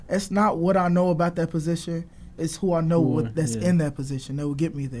it's not what I know about that position. It's who I know that's in that position that will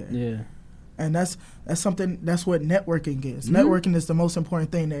get me there. Yeah. And that's something, that's what networking is. Networking is the most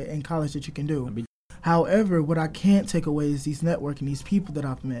important thing in college that you can do. However, what I can't take away is these networking, these people that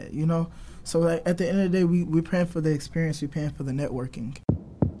I've met, you know? So like, at the end of the day, we're paying for the experience, we're paying for the networking.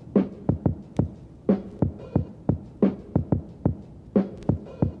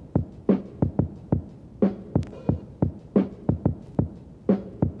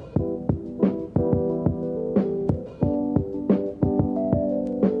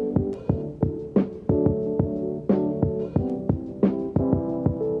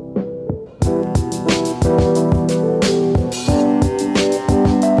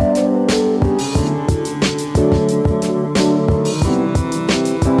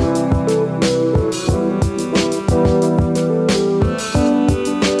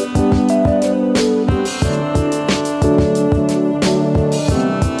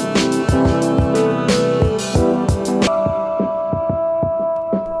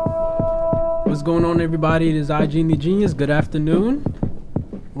 What's going on, everybody? It is Jeen the Jeenyes. Good afternoon.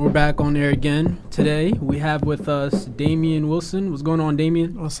 We're back on there again today. We have with us Damion Wilson. What's going on,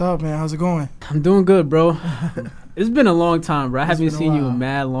 Damion? What's up, man? How's it going? I'm doing good, bro. It's been a long time, bro. I haven't seen you in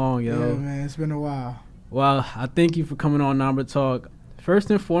mad long, yo. Yeah, man. It's been a while. Well, I thank you for coming on Nabruh Talk. First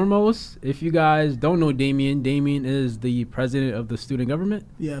and foremost, if you guys don't know Damion is the president of the student government.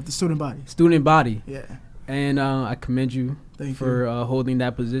 Yeah, the student body. Student body. Yeah. And I commend you for holding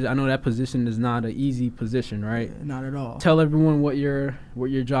that position. I know that position is not an easy position, right? Yeah, not at all. Tell everyone what your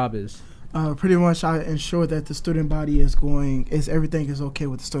job is. Pretty much, I ensure that the student body everything is okay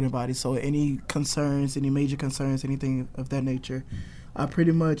with the student body. So any concerns, any major concerns, anything of that nature, I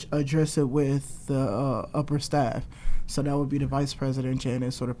pretty much address it with the upper staff. So that would be the vice president,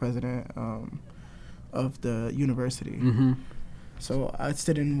 Janice, or the president of the university. Mm-hmm. So I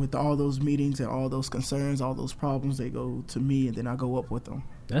sit in with all those meetings and all those concerns, all those problems. They go to me, and then I go up with them.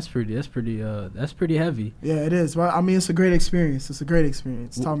 That's pretty heavy. Yeah, it is. Well, I mean, it's a great experience.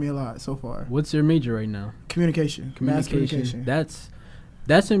 It's taught me a lot so far. What's your major right now? Communication. Mass communication.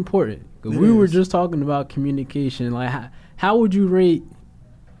 That's important. We were just talking about communication. Like, how would you rate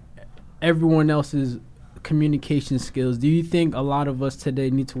everyone else's communication skills? Do you think a lot of us today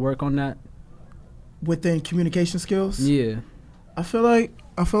need to work on that? Within communication skills? Yeah. I feel like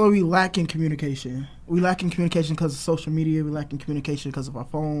we lack in communication. We lack in communication because of social media. We lack in communication because of our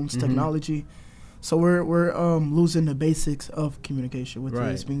phones, technology. So we're losing the basics of communication, which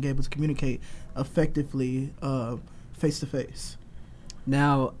is being able to communicate effectively face to face.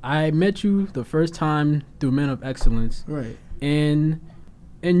 Now, I met you the first time through Men of Excellence, right? And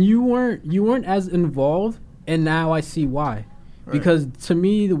you weren't as involved, and now I see why. Right. Because to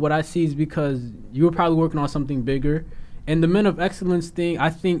me, what I see is because you were probably working on something bigger. And the Men of Excellence thing,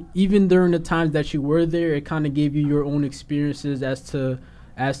 I think even during the times that you were there, it kind of gave you your own experiences as to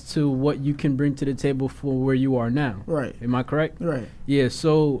what you can bring to the table for where you are now. Right. Am I correct? Right. Yeah.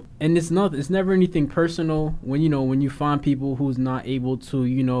 So, and it's never anything personal when you find people who's not able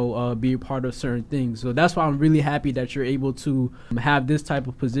to, be a part of certain things. So that's why I'm really happy that you're able to have this type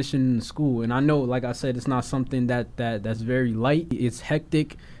of position in the school. And I know, like I said, it's not something that's very light. It's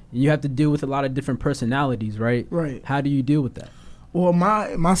hectic. You have to deal with a lot of different personalities, right? Right. How do you deal with that? Well,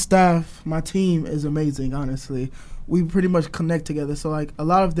 my staff, my team is amazing, honestly. We pretty much connect together. So, like, a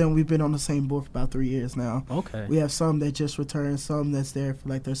lot of them, we've been on the same board for about 3 years now. Okay. We have some that just returned, some that's there for,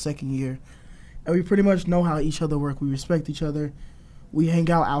 like, their second year. And we pretty much know how each other work. We respect each other. We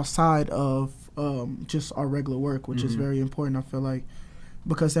hang out outside of just our regular work, which is very important, I feel like,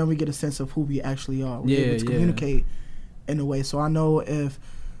 because then we get a sense of who we actually are. We're able to communicate in a way. So I know if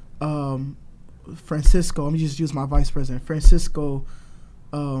Francisco, I'm just use my vice president. Francisco,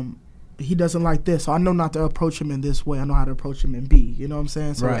 he doesn't like this, so I know not to approach him in this way. I know how to approach him in B. You know what I'm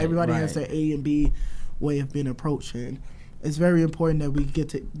saying? So everybody has their A and B way of being approached, and it's very important that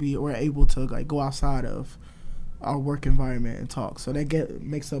we're able to like go outside of our work environment and talk. So that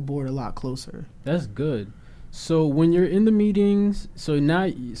makes our board a lot closer. That's good. So when you're in the meetings,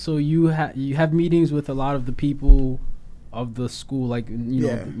 you have meetings with a lot of the people of the school, like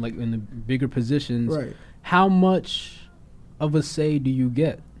like in the bigger positions. Right. How much of a say do you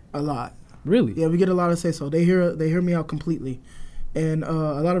get? A lot. Really? Yeah, we get a lot of say. So they hear me out completely, and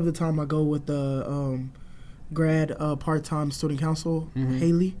a lot of the time I go with the grad part-time student council,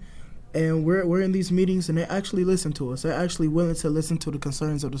 Haley, and we're in these meetings, and they actually listen to us. They're actually willing to listen to the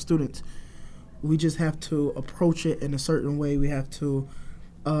concerns of the students. We just have to approach it in a certain way. We have to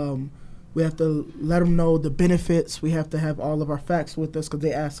let them know the benefits. We have to have all of our facts with us because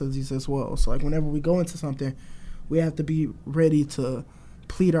they ask us these as well. So, like, whenever we go into something, we have to be ready to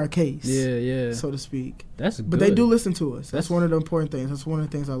plead our case. Yeah. So to speak. That's good. But they do listen to us. That's one of the important things. That's one of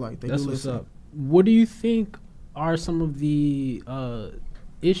the things I like. They do listen. What's up. What do you think are some of the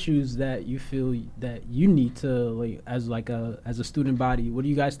issues that you feel that you need to, like, as a student body? What do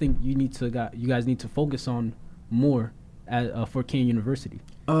you guys think you guys need to focus on more for Kean University?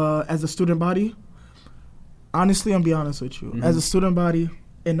 As a student body, honestly, I'm be honest with you. Mm-hmm. As a student body,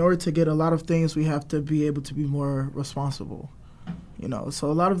 in order to get a lot of things, we have to be able to be more responsible. You know, so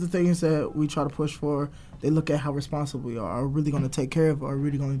a lot of the things that we try to push for, they look at how responsible we are. Are we really going to take care of it? Are we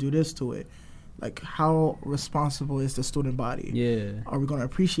really going to do this to it? Like, how responsible is the student body? Yeah. Are we going to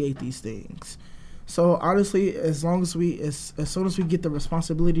appreciate these things? So honestly, as soon as we get the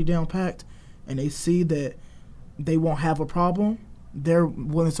responsibility down packed, and they see that they won't have a problem, they're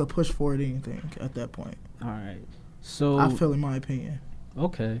willing to push forward anything at that point. All right. So I feel, in my opinion.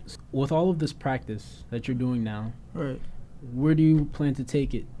 Okay. With all of this practice that you're doing now, Right. where do you plan to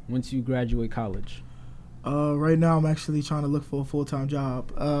take it once you graduate college? Right now, I'm actually trying to look for a full-time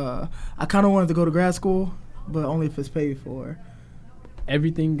job. I kind of wanted to go to grad school, but only if it's paid for.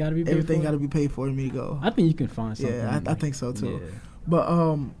 Everything got to be paid Everything for? got to be paid for me to go. I think you can find something. Yeah, I think so too. Yeah.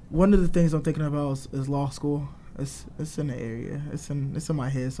 But one of the things I'm thinking about is law school. It's in the area. It's in my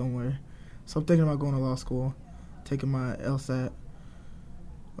head somewhere. So I'm thinking about going to law school, taking my LSAT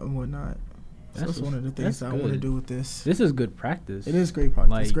and whatnot. So that's one of the things that I want to do with this. This is good practice. It is great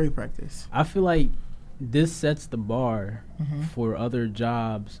practice. Like, it's great practice. I feel like this sets the bar for other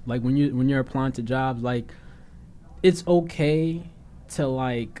jobs. Like when you're applying to jobs, like it's okay to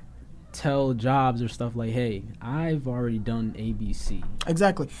like tell jobs or stuff like, hey, I've already done ABC.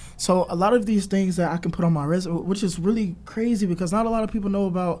 Exactly. So a lot of these things that I can put on my resume, which is really crazy because not a lot of people know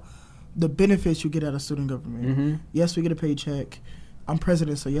about the benefits you get out of student government. Mm-hmm. Yes, we get a paycheck. I'm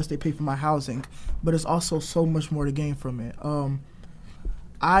president, so yes, they pay for my housing, but it's also so much more to gain from it.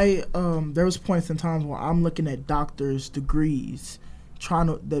 There was points in times where I'm looking at doctors' degrees,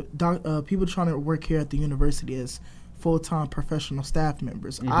 people trying to work here at the university as full-time professional staff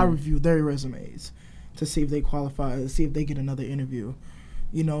members. Mm-hmm. I review their resumes to see if they qualify, to see if they get another interview.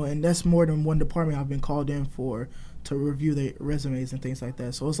 You know, and that's more than one department I've been called in for to review their resumes and things like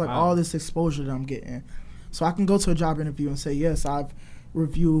that. So it's like all this exposure that I'm getting. So I can go to a job interview and say, yes, I've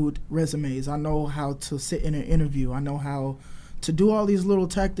reviewed resumes. I know how to sit in an interview. I know how to do all these little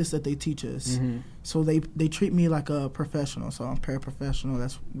tactics that they teach us. Mm-hmm. So they treat me like a professional. So I'm paraprofessional.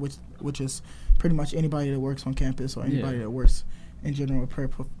 That's which is pretty much anybody that works on campus or anybody that works in general,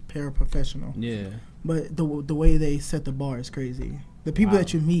 paraprofessional. Yeah. But the way they set the bar is crazy. The people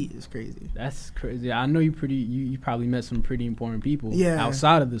that you meet is crazy. That's crazy. I know you probably met some pretty important people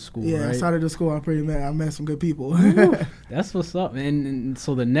outside of the school, right? Outside of the school, I met some good people. That's what's up, and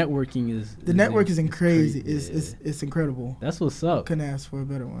so the networking is... The network is crazy. It's incredible. That's what's up. Couldn't ask for a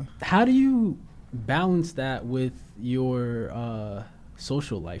better one. How do you balance that with your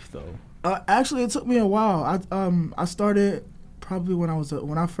social life, though? Actually, it took me a while. I started probably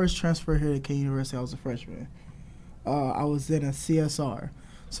when I first transferred here to Kean University. I was a freshman. I was in a CSR.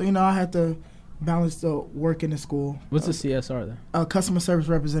 So, I had to balance the work in the school. What's a CSR then? Customer service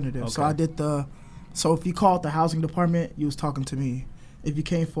representative. Okay. So I did so if you called the housing department, you was talking to me. If you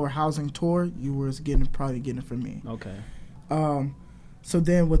came for a housing tour, you was probably getting it from me. Okay. So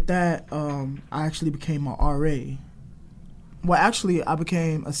then with that, I actually became an RA. Well, actually, I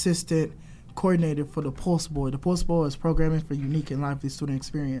became assistant coordinator for the Pulse Board. The Pulse Board is Programming for Unique and Lively Student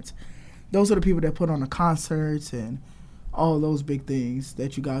Experience. Those are the people that put on the concerts and all those big things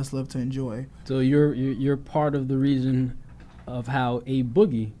that you guys love to enjoy. So you're part of the reason of how A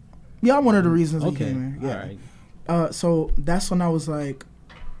Boogie. Yeah, I'm one of the reasons he came here. Yeah. All right. So that's when I was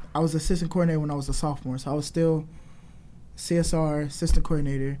assistant coordinator when I was a sophomore. So I was still CSR assistant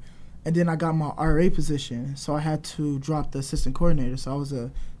coordinator, and then I got my RA position. So I had to drop the assistant coordinator. So I was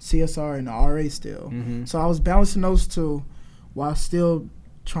a CSR and an RA still. Mm-hmm. So I was balancing those two while still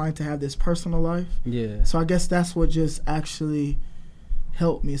trying to have this personal life. Yeah. So I guess that's what just actually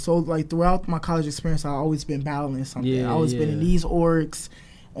helped me. So like throughout my college experience, I've always been battling something. Yeah, I always been in these orgs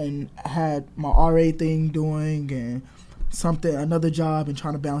and had my RA thing doing and another job and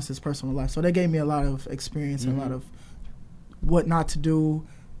trying to balance this personal life. So that gave me a lot of experience and a lot of what not to do.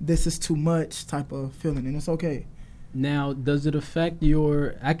 This is too much type of feeling, and it's okay. Now, does it affect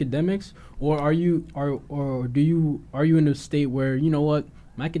your academics, or are you in a state where, you know what,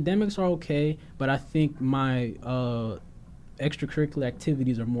 my academics are okay, but I think my extracurricular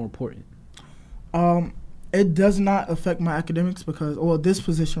activities are more important? It does not affect my academics because, this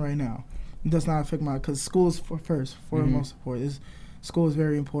position right now, it does not affect because school is first, for the most part. School is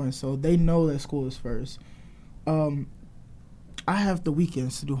very important, so they know that school is first. I have the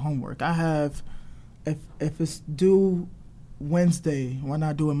weekends to do homework. I have, if it's due Wednesday, why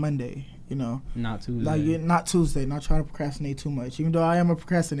not do it Monday? You know, not Tuesday. Like not Tuesday. Not trying to procrastinate too much, even though I am a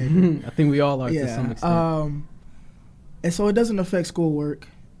procrastinator. I think we all are to some extent. And so it doesn't affect schoolwork,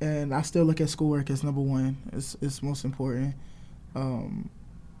 and I still look at schoolwork as number one. It's most important.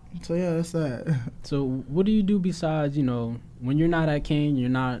 So yeah, that's that. So what do you do besides, you know, when you're not at Kean, you're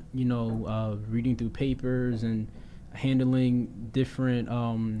not, you know, reading through papers and handling different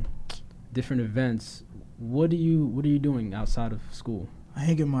events? What are you doing outside of school? I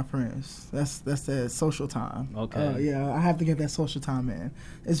hang with my friends. That's that social time. Okay. Yeah, I have to get that social time in.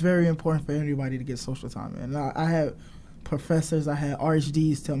 It's very important for anybody to get social time in. I had professors, I had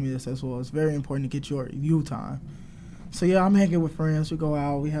RHDs tell me this as well. It's very important to get your you time. So yeah, I'm hanging with friends. We go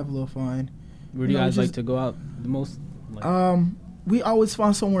out, we have a little fun. Where do you guys like to go out the most? Like? We always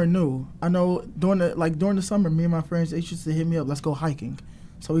find somewhere new. I know during the summer, me and my friends, they used to hit me up. Let's go hiking.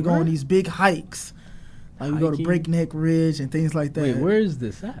 So we go on these big hikes. Like we go to Breakneck Ridge and things like that. Wait, where is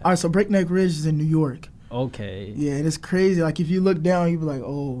this at? All right, so Breakneck Ridge is in New York. Okay. Yeah, and it's crazy. Like if you look down, you be like,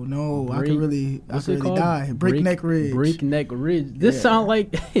 "Oh no, I could really die." Breakneck Ridge. Breakneck Ridge. This sound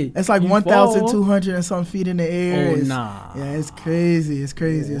like it's like 1,200 and some feet in the air. Oh nah. Yeah, it's crazy. It's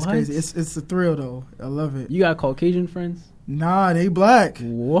crazy. It's crazy. It's a thrill though. I love it. You got Caucasian friends? Nah, they black.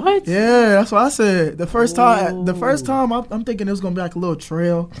 What? Yeah, that's what I said. The first time, I'm thinking it was gonna be like a little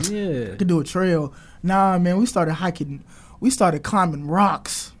trail. Yeah, I could do a trail. Nah, man, we started hiking. We started climbing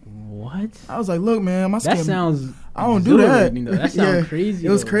rocks. What? I was like, look, man, my skin. That sounds. I don't do that. Though. That sounds crazy. It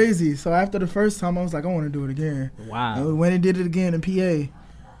was crazy. So after the first time, I was like, I want to do it again. Wow. And we went and did it again in PA.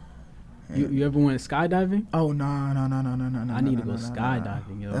 You ever went skydiving? Oh no! I need to go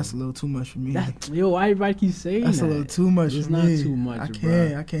skydiving, yo. That's a little too much for me. Why everybody keep saying that's that? a little too much it's for me. It's not too much,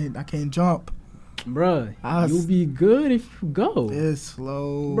 I can't jump. Bruh, you'll be good if you go. It's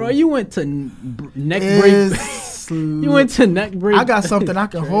slow. Bro, you went to neck break. You went to neck break. I got something I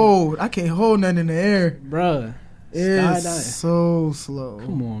can hold. I can't hold nothing in the air. Bruh. It's so slow.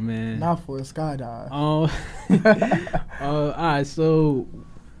 Come on, man. Not for a skydive. All right, so...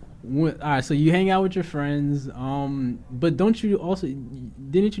 so you hang out with your friends, but didn't you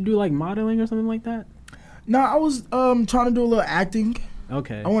do like modeling or something like that? No, I was trying to do a little acting.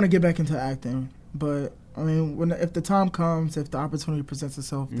 Okay. I want to get back into acting, but I mean, if the time comes, if the opportunity presents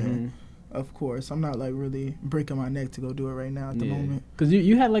itself, then of course I'm not like really breaking my neck to go do it right now at the moment. Because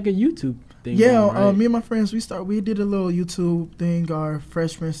you had like a YouTube thing. Yeah, going, right? Me and my friends we did a little YouTube thing our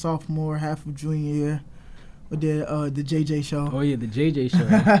freshman, sophomore, half of junior year. We did the JJ show. Oh yeah, the JJ show.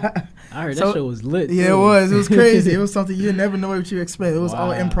 I heard that show was lit. Yeah, too. it was. It was crazy. It was something you never know what you expect. It was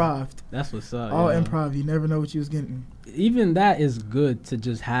all improv. That's what's up. All improv. You never know what you was getting. Even that is good to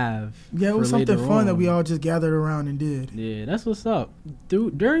just have. Yeah, it was something fun that we all just gathered around and did. Yeah, that's what's up.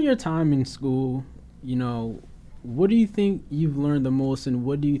 During your time in school, you know, what do you think you've learned the most, and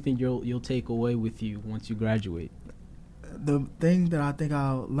what do you think you'll take away with you once you graduate? The thing that I think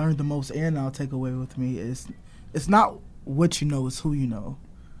I'll learn the most and I'll take away with me is it's not what you know, it's who you know.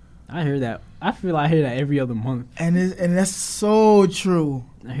 I hear that. I feel I hear that every other month. And that's so true.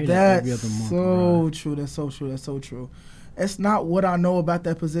 I hear that every other month. So true. That's so true. That's so true. It's not what I know about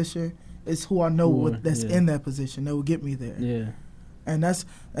that position. It's who I know that's in that position that will get me there. Yeah. And that's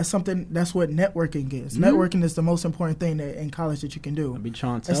something. That's what networking is. Mm-hmm. Networking is the most important thing in college that you can do. I be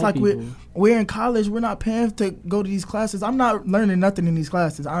trying to tell it's like people. We're in college. We're not paying to go to these classes. I'm not learning nothing in these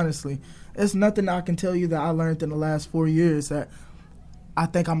classes. Honestly, it's nothing I can tell you that I learned in the last 4 years that I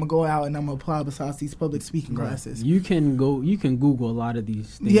think I'm gonna go out and I'm gonna apply besides these public speaking classes. You can Google a lot of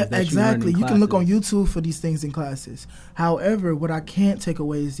these things. Yeah, exactly. You can look on YouTube for these things in classes. However, what I can't take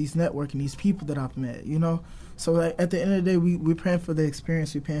away is these networking, these people that I've met. You know. So at the end of the day, we're paying for the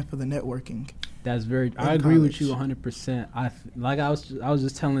experience. We're paying for the networking. That's very. I agree with you 100%. I was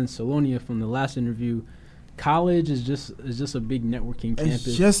just telling Salonia from the last interview, college is just a big networking campus.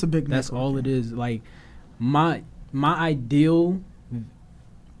 It's just a big. That's networking. all it is. Like my ideal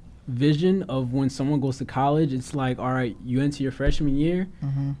vision of when someone goes to college, it's like, all right, you enter your freshman year.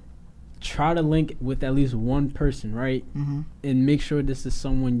 Mm-hmm. Try to link with at least one person, right? Mm-hmm. And make sure this is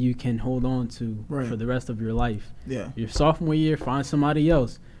someone you can hold on to for the rest of your life. Yeah. Your sophomore year, find somebody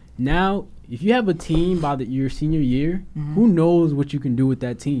else. Now, if you have a team by your senior year, who knows what you can do with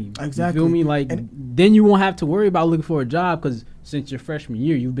that team? Exactly. You feel me? Like, then you won't have to worry about looking for a job because since your freshman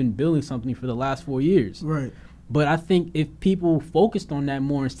year, you've been building something for the last 4 years. Right. But I think if people focused on that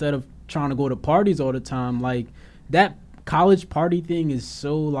more instead of trying to go to parties all the time, like that college party thing is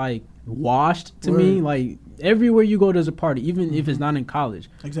so like washed to me. Like, everywhere you go, there's a party, even if it's not in college.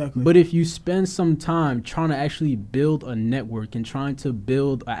 Exactly. But if you spend some time trying to actually build a network and trying to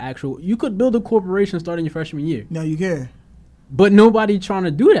build an actual, you could build a corporation starting your freshman year. No, you can. But nobody trying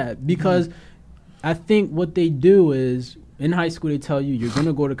to do that because I think what they do is in high school they tell you you're going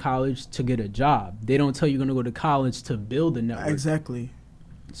to go to college to get a job. They don't tell you you're going to go to college to build a network. Exactly.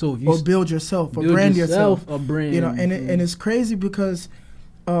 So if you build yourself, or brand yourself, a brand. You know, and it's crazy because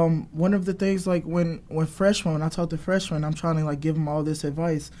one of the things, like when I talk to freshmen, I'm trying to like give them all this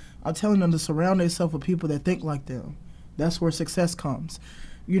advice. I'm telling them to surround themselves with people that think like them. That's where success comes.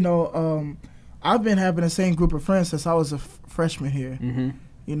 You know, I've been having the same group of friends since I was a freshman here. Mm-hmm.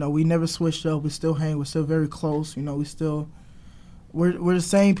 You know, we never switched up. We still hang. We're still very close. You know, we're the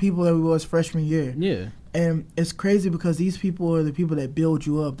same people that we was freshman year. Yeah. And it's crazy because these people are the people that build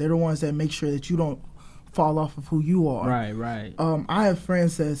you up. They're the ones that make sure that you don't fall off of who you are. Right, right. I have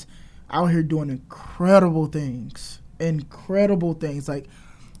friends that's out here doing incredible things, like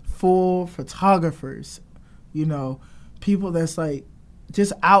full photographers, you know, people that's like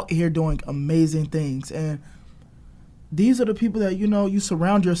just out here doing amazing things. And these are the people that, you know, you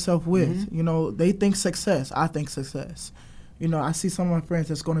surround yourself with. Mm-hmm. You know, they think success. I think success. You know, I see some of my friends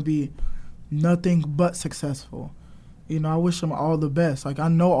that's going to be nothing but successful. You know, I wish them all the best. Like, I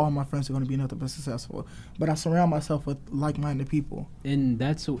know all my friends are going to be nothing but successful, but I surround myself with like-minded people. And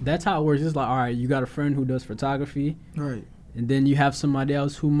that's how it works. It's like, all right, you got a friend who does photography, right? And then you have somebody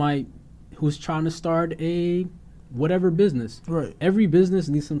else who's trying to start a whatever business. Right. Every business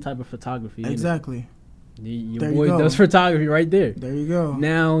needs some type of photography. Exactly. Your boy does photography right there. There you go.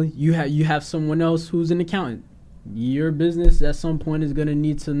 Now you have someone else who's an accountant. Your business at some point is going to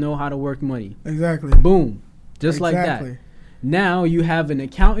need to know how to work money. Exactly. Boom. Just like that. Now you have an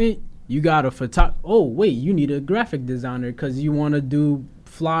accountant, you got a oh, wait, you need a graphic designer because you want to do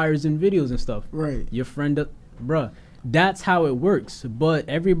flyers and videos and stuff. Right. Your friend, bruh. That's how it works. But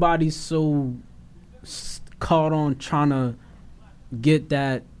everybody's so caught on trying to get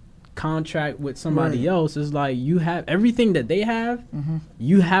that contract with somebody else. It's like you have everything that they have,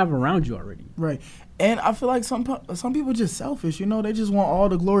 you have around you already. Right. And I feel like some people just selfish, you know, they just want all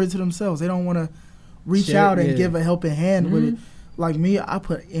the glory to themselves. They don't want to reach out and give a helping hand with it. Like me, I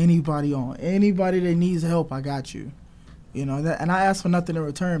put anybody on. Anybody that needs help, I got you. You know, and I ask for nothing in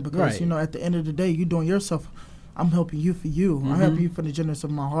return because, you know, at the end of the day, you doing yourself. I'm helping you for you. I'm helping you for the goodness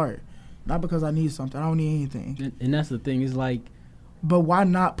of my heart. Not because I need something. I don't need anything. And that's the thing. It's like, but why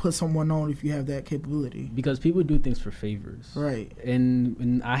not put someone on if you have that capability? Because people do things for favors. Right.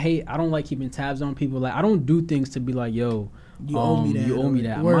 And I don't like keeping tabs on people. Like, I don't do things to be like, yo, you owe me that. You owe me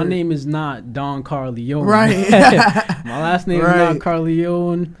that. Word. My name is not Don Carleone. Right. My last name is not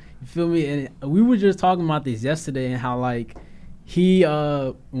Carleone. You feel me? And we were just talking about this yesterday and how, like, he,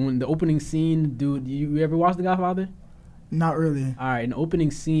 when the opening scene, dude, you ever watch The Godfather? Not really. All right. In the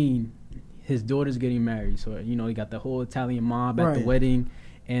opening scene, his daughter's getting married. So, you know, he got the whole Italian mob at the wedding.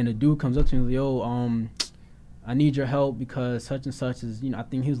 And the dude comes up to him and goes, yo, I need your help because such and such is, you know, I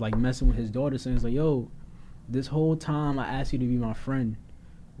think he was, like, messing with his daughter. So he's like, yo, this whole time I asked you to be my friend.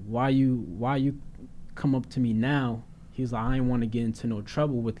 Why you come up to me now? He's like, I ain't want to get into no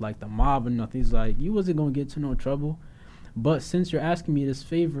trouble with, like, the mob or nothing. He's like, you wasn't going to get into no trouble. But since you're asking me this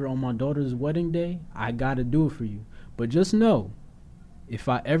favor on my daughter's wedding day, I got to do it for you. But just know, if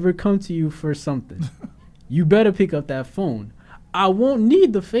I ever come to you for something, you better pick up that phone. I won't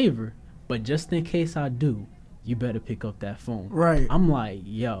need the favor, but just in case I do, you better pick up that phone. Right. I'm like,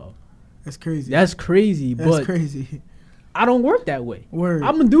 yo. That's crazy. That's crazy, That's crazy. I don't work that way. Word.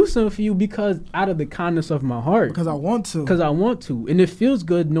 I'm going to do something for you because out of the kindness of my heart. Because I want to. Because I want to. And it feels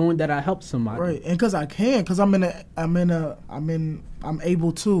good knowing that I helped somebody. Right. And because I can. Because I'm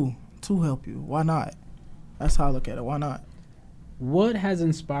able to help you. Why not? That's how I look at it. Why not? What has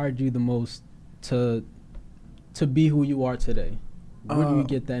inspired you the most to be who you are today? Where do you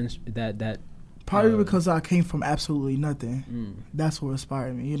get that? Probably because I came from absolutely nothing. That's what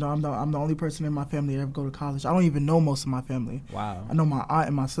inspired me. You know, I'm the only person in my family that ever go to college. I don't even know most of my family. Wow. I know my aunt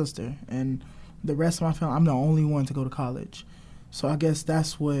and my sister, and the rest of my family, I'm the only one to go to college. So I guess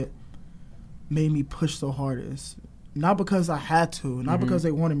that's what made me push so hardest. Not because I had to, not because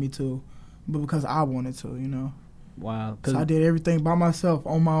they wanted me to, but because I wanted to, you know. Wow. So I did everything by myself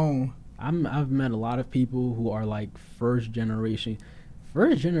on my own. I've met a lot of people who are like first generation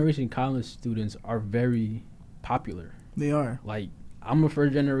college students are very popular. They are. Like, I'm a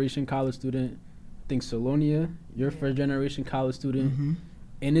first generation college student. I think Salonia, you're a first generation college student.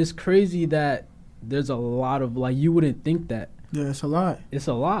 And it's crazy that there's a lot of, like, you wouldn't think that. Yeah, it's a lot. It's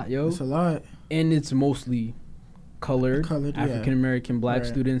a lot, yo. It's a lot. And it's mostly colored African American black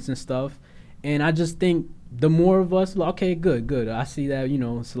students and stuff. And I just think the more of us, okay, good. I see that,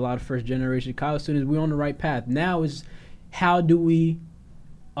 it's a lot of first generation college students. We're on the right path. Now is how do we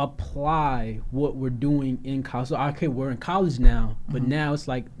apply what we're doing in college? So, okay, we're in college now, but now it's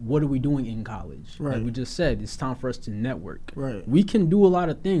like, what are we doing in college? Right. Like we just said, it's time for us to network. Right. We can do a lot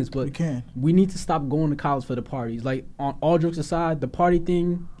of things, but we need to stop going to college for the parties. Like, on all jokes aside, the party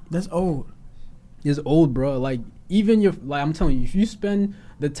thing, that's old. Is old, bro. Like, even I'm telling you, if you spend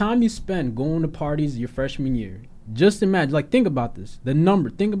the time you spend going to parties your freshman year, just imagine, like, think about this,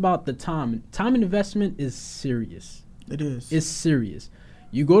 think about the time and investment is serious. It is. It's serious.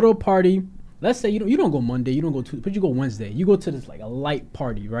 You go to a party, let's say you don't go Monday, you don't go Tuesday, but you go Wednesday. You go to this, like, a light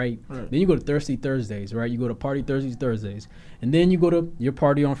party, right? Then you go to Thursdays, right? You go to party Thursdays. And then you go to your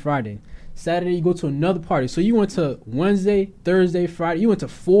party on Friday. Saturday, you go to another party. So you went to Wednesday, Thursday, Friday. You went to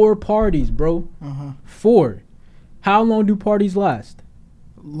 4 parties, bro. 4. How long do parties last?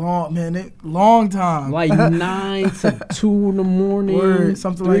 Long, man. Long time. Like 9 to 2 in the morning. Word,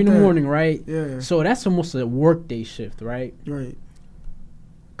 something 3 like in the that. morning, right? Yeah. So that's almost a workday shift, right? Right.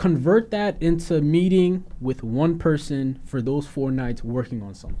 Convert that into meeting with one person for those 4 nights working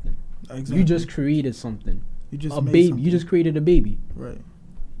on something. Exactly. You just created something. You just a made baby. something. You just created a baby. Right.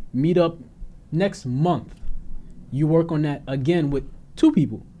 Meet up next month. You work on that again with 2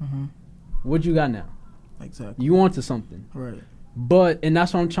 people. What you got now? Exactly. You onto something. Right. And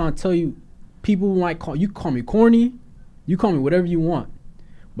that's what I'm trying to tell you. People might call me corny. You call me whatever you want.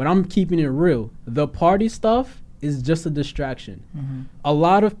 But I'm keeping it real. The party stuff is just a distraction. A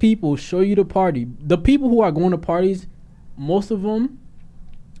lot of people show you the party. The people who are going to parties, most of them,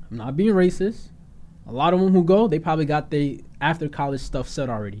 I'm not being racist, a lot of them who go, they probably got their after college stuff set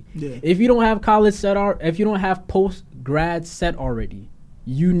already. Yeah. If you don't have college set, if you don't have post grad set already,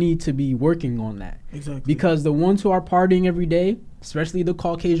 you need to be working on that. Exactly. Because the ones who are partying every day, especially the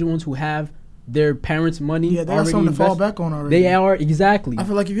Caucasian ones who have their parents' money, they have something to fall back on already. They are, exactly. I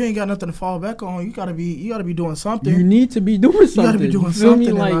feel like if you ain't got nothing to fall back on, you gotta be doing something. You need to be doing something. You gotta be doing something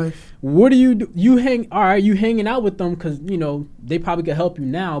in like, life. What do you do? You hanging out with them because they probably could help you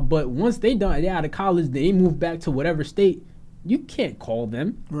now. But once they out of college, they move back to whatever state. You can't call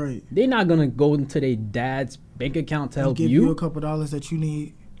them. Right. They're not gonna go into their dad's bank account to help give you a couple dollars that you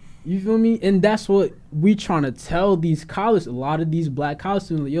need. You feel me? And that's what we trying to tell a lot of these black college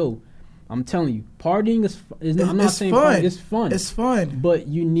students. Like, I'm telling you, partying is I'm not saying fun. It's fun. It's fun. But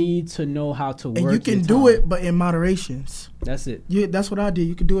you need to know how to work. And you can do it, but in moderations. That's it. That's what I did.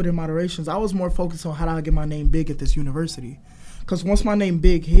 You can do it in moderations. I was more focused on how do I get my name big at this university. Because once my name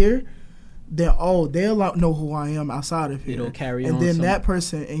big here, they'll know who I am outside of here. It'll carry on. And then that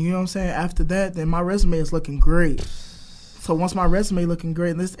person, and you know what I'm saying, after that, then my resume is looking great. So once my resume looking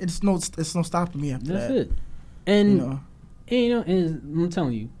great, it's no stopping me after that. That's it. And I'm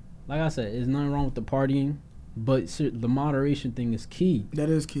telling you, like I said, there's nothing wrong with the partying, but the moderation thing is key. That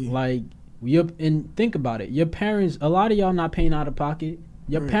is key. Like, and think about it. Your parents, a lot of y'all not paying out of pocket.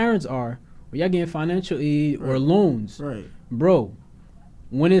 Your parents are, or y'all getting financial aid or loans. Right. Bro,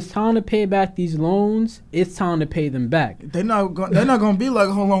 when it's time to pay back these loans, it's time to pay them back. They're not gonna be like,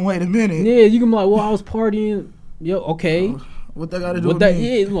 hold on, wait a minute. Yeah, you can be like, well, I was partying. Yo, okay. What that got to do with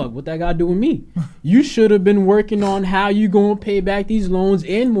me? Yeah, look, what that got to do with me? You should have been working on how you going to pay back these loans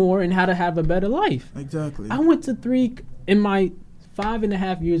and more and how to have a better life. Exactly. I went to 3, in my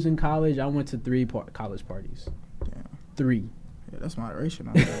 5.5 years in college, I went to 3 college parties. Damn. 3. Yeah, that's moderation.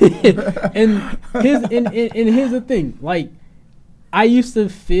 and here's the thing. Like, I used to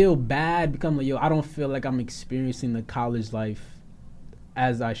feel bad because I'm like, I don't feel like I'm experiencing the college life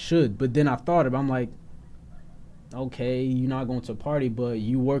as I should. But then I thought about it, I'm like, okay, you're not going to a party, but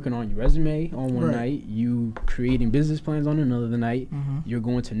you working on your resume on one night, you creating business plans on another night, you're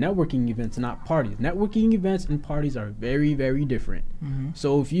going to networking events, not parties. Networking events and parties are very, very different.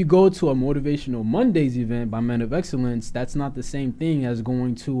 So if you go to a Motivational Mondays event by Men of Excellence, that's not the same thing as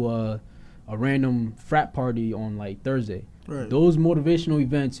going to a random frat party on like Thursday. Right. Those motivational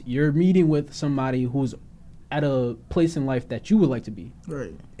events, you're meeting with somebody who's at a place in life that you would like to be.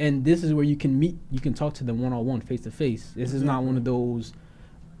 Right. And this is where you can meet, you can talk to them one-on-one, face-to-face. This is not one of those,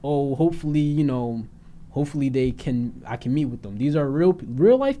 hopefully I can meet with them. These are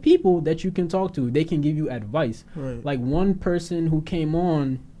real life people that you can talk to. They can give you advice. Right. Like one person who came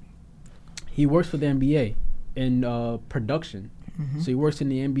on, he works for the NBA in production. So he works in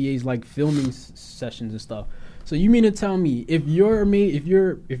the NBA's like filming sessions and stuff. So you mean to tell me if your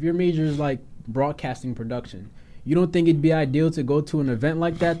major is like broadcasting production, you don't think it'd be ideal to go to an event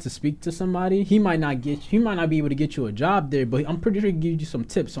like that to speak to somebody? He might not be able to get you a job there, but I'm pretty sure he can give you some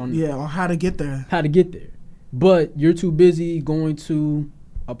tips on on how to get there. but you're too busy going to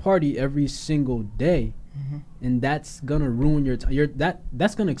a party every single day, and that's gonna ruin your time.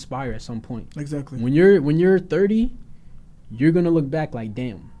 That's gonna expire at some point. Exactly. When you're 30, you're gonna look back like,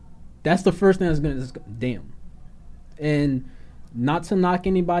 damn. That's the first thing that's gonna damn. And not to knock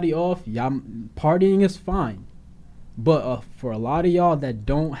anybody off, y'all partying is fine, but for a lot of y'all that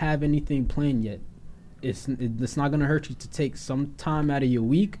don't have anything planned yet, it's not gonna hurt you to take some time out of your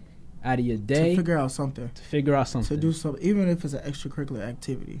week, out of your day, to figure out something, to do something, even if it's an extracurricular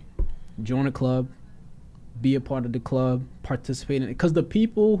activity. Join a club, be a part of the club, participate in it, because the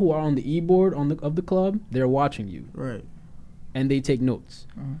people who are on the e-board of the club, they're watching you, right, and they take notes.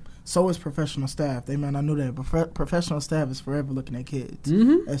 So is professional staff. They might not know that, but professional staff is forever looking at kids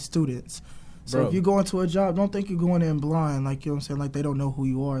as students. So if you go into a job, don't think you're going in blind. Like, you know what I'm saying? Like, they don't know who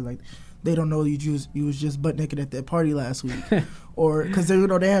you are. Like, they don't know you was just butt naked at that party last week. Or because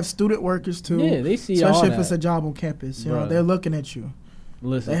they have student workers too. Yeah, they see especially all if it's a job on campus. You know, they're looking at you.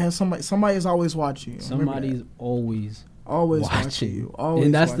 Listen, they have somebody is always watching you. Somebody's always watching you. Always,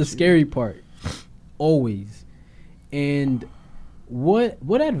 and that's the scary part. Always. And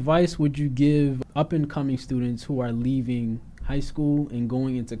what advice would you give up and coming students who are leaving high school and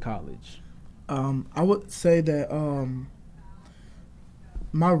going into college? I would say that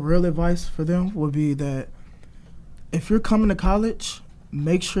my real advice for them would be that if you're coming to college,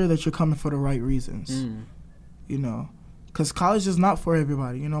 make sure that you're coming for the right reasons. You know, because college is not for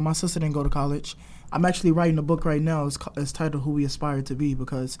everybody. You know, my sister didn't go to college. I'm actually writing a book right now. It's titled Who We Aspire to Be,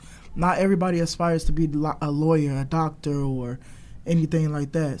 because not everybody aspires to be a lawyer, a doctor, or anything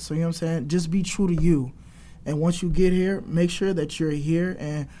like that. So, you know what I'm saying? Just be true to you. And once you get here, make sure that you're here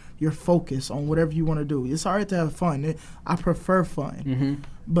and you're focused on whatever you want to do. It's all right to have fun. I prefer fun.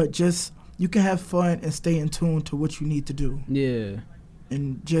 But just, you can have fun and stay in tune to what you need to do. Yeah.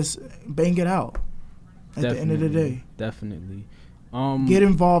 And just bang it out at the end of the day. Definitely. Get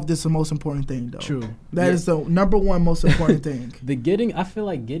involved is the most important thing, though. True. That is the number one most important thing. I feel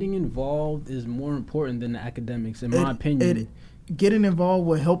like getting involved is more important than the academics, in my opinion. Getting involved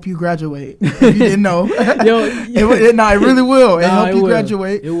will help you graduate. If you didn't know. It really will. It help you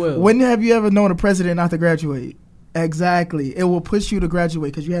graduate. It will. When have you ever known a president not to graduate? Exactly. It will push you to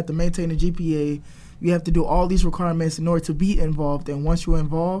graduate because you have to maintain a GPA. You have to do all these requirements in order to be involved. And once you're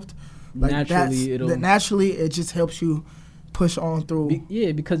involved, naturally it just helps you push on through.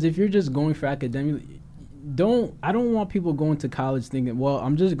 Because if you're just going for academic, I don't want people going to college thinking, well,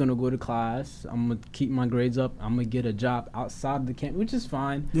 I'm just gonna go to class, I'm gonna keep my grades up, I'm gonna get a job outside of the campus, which is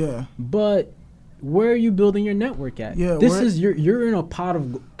fine. Yeah. But where are you building your network at? Yeah. You're in a pot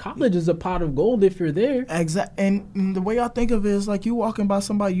of college is a pot of gold if you're there. Exactly. And the way I think of it is like you walking by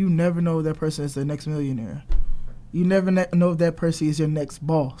somebody, you never know if that person is the next millionaire. You never know if that person is your next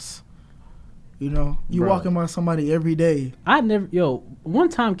boss. You know, you walking by somebody every day. One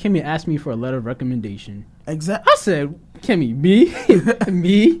time Kimmy asked me for a letter of recommendation. Exactly. I said, Kimmy, me?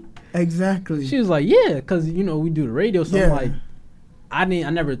 Me? Exactly. She was like, yeah, because, you know, we do the radio. So I'm like, I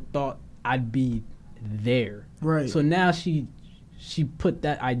never thought I'd be there. Right. So now she put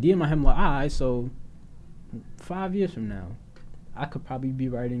that idea in my head. I'm like, all right, so 5 years from now, I could probably be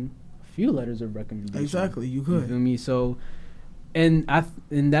writing a few letters of recommendation. Exactly, you could. You feel me? So... And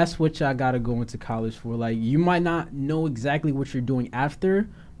that's what y'all gotta go into college for. Like, you might not know exactly what you're doing after,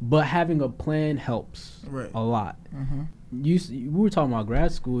 but having a plan helps a lot. We were talking about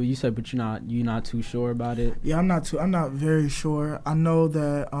grad school. You said, but you're not too sure about it. Yeah, I'm not very sure. I know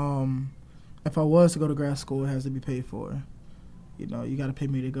that if I was to go to grad school, it has to be paid for. You know, you gotta pay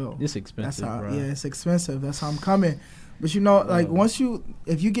me to go. It's expensive, bro. Yeah, it's expensive. That's how I'm coming. But you know, like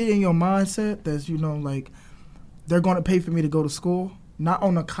if you get in your mindset that like. They're going to pay for me to go to school, not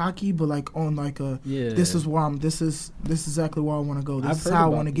on a cocky, but like on like a this is why this is exactly where I want to go. This is how I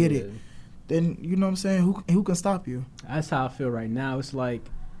want to get it. Then you know what I'm saying? Who can stop you? That's how I feel right now. It's like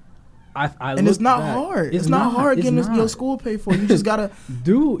and it's not hard. It's not hard getting your school paid for. You just gotta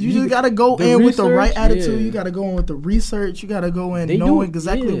You gotta go in with the right attitude. You gotta go in with the research. You gotta go in knowing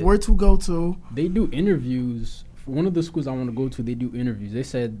exactly where to go to. They do interviews. For one of the schools I want to go to, they do interviews. They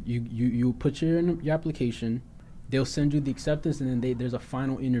said you put your application. They'll send you the acceptance, and then there's a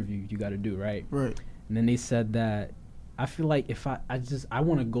final interview you got to do, right? Right. And then they said that I feel like if I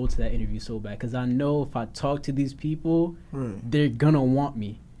want to go to that interview so bad because I know if I talk to these people, they're going to want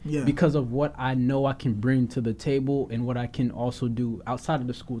me because of what I know I can bring to the table and what I can also do outside of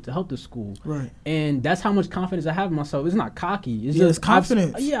the school to help the school. Right. And that's how much confidence I have in myself. It's not cocky. It's just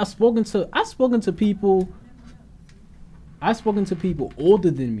confidence. I've spoken to people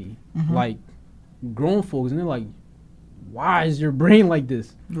older than me, like grown folks, and they're like, why is your brain like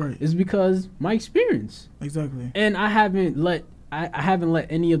this? Right. It's because my experience. Exactly. And I haven't let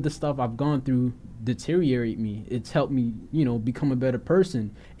any of the stuff I've gone through deteriorate me. It's helped me, become a better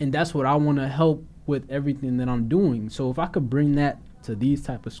person. And that's what I want to help with everything that I'm doing. So if I could bring that to these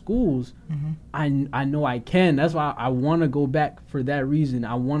type of schools, I know I can. That's why I want to go back for that reason.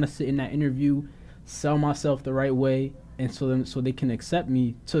 I want to sit in that interview, sell myself the right way, and so they can accept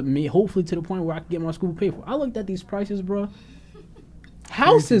me, hopefully to the point where I can get my school paid for. I looked at these prices, bro.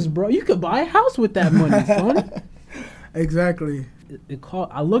 Houses, bro. You could buy a house with that money, son. Exactly.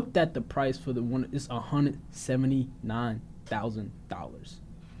 I looked at the price for the one. It's $179,000.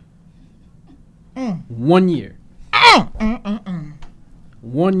 1 year.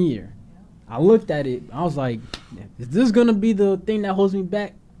 1 year. I looked at it. I was like, is this gonna be the thing that holds me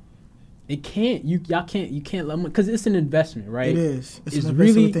back? It can't. You can't let me, because it's an investment, right? It is. It's an investment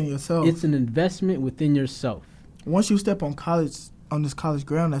really within yourself. It's an investment within yourself. Once you step on this college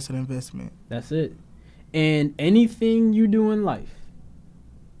ground, that's an investment. That's it. And anything you do in life,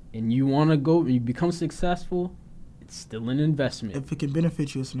 and you want to go, you become successful, it's still an investment. If it can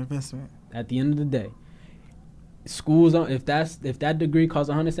benefit you, it's an investment. At the end of the day, schools, if that degree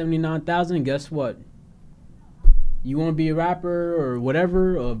costs $179,000, guess what? You want to be a rapper or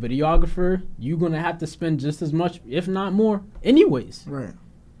whatever, or a videographer, you're gonna have to spend just as much, if not more, anyways. Right.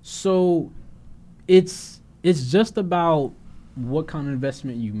 So, it's just about what kind of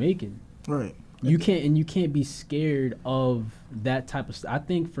investment you making. Right. You can't be scared of that type of stuff. I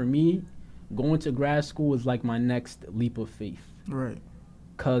think for me, going to grad school is like my next leap of faith. Right.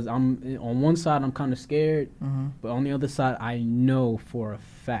 Because I'm on one side, I'm kind of scared, but on the other side, I know for a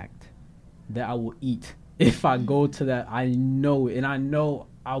fact that I will eat if I go to that. I know it, and I know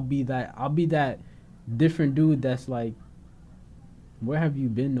I'll be that different dude that's like, where have you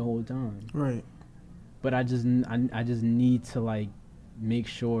been the whole time? Right. But I just need to like make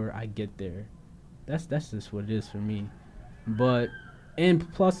sure I get there. That's just what it is for me. But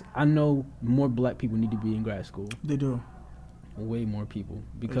and plus, I know more black people need to be in grad school. They do. Way more people,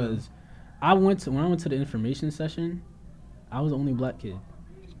 because when I went to the information session, I was the only black kid.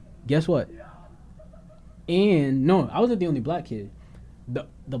 Guess what? And no, I wasn't the only black kid.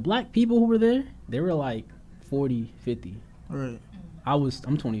 The black people who were there, they were like 40, 50. Right.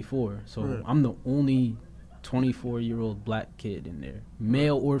 I'm 24, so right. I'm the only 24-year-old black kid in there,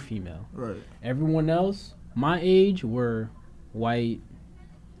 male or female. Right. Everyone else, my age, were white.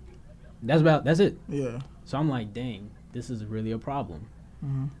 That's it. Yeah. So I'm like, dang, this is really a problem.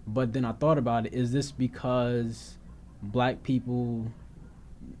 But then I thought about it. Is this because black people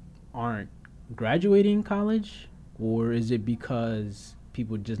aren't graduating college, or is it because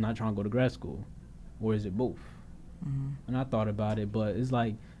people just not trying to go to grad school, or is it both? And I thought about it, but it's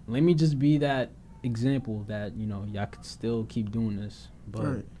like, let me just be that example that y'all could still keep doing this. But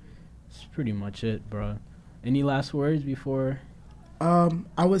right. It's pretty much it, bro. Any last words before? I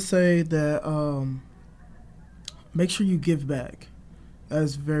would say that make sure you give back.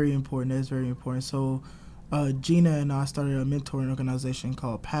 That's very important. So Gina and I started a mentoring organization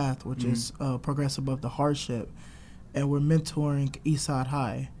called PATH, which is Progress Above the Hardship, and we're mentoring Eastside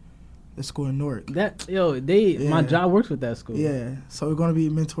High, the school in Newark. My job works with that school. Yeah, so we're going to be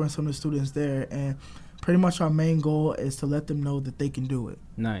mentoring some of the students there, and pretty much our main goal is to let them know that they can do it.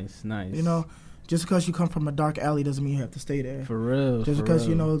 Nice. Just because you come from a dark alley doesn't mean you have to stay there. For real. Just because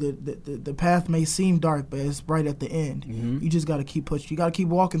the path may seem dark, but it's right at the end. You just got to keep pushing. You got to keep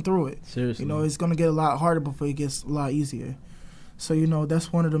walking through it. Seriously. It's going to get a lot harder before it gets a lot easier. So,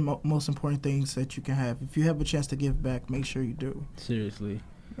 that's one of the most important things that you can have. If you have a chance to give back, make sure you do. Seriously.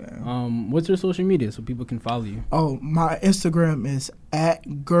 Yeah. What's your social media so people can follow you? Oh, my Instagram is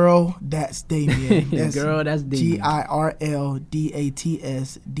 @girl that's Damion. That's Girl that's Damion.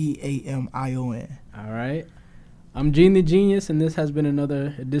 GirlDatsDamion. All right. I'm Jeen the Jeenyes, and this has been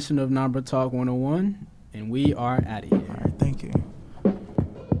another edition of Nabruh Talk 101, and we are out of here. All right, thank you.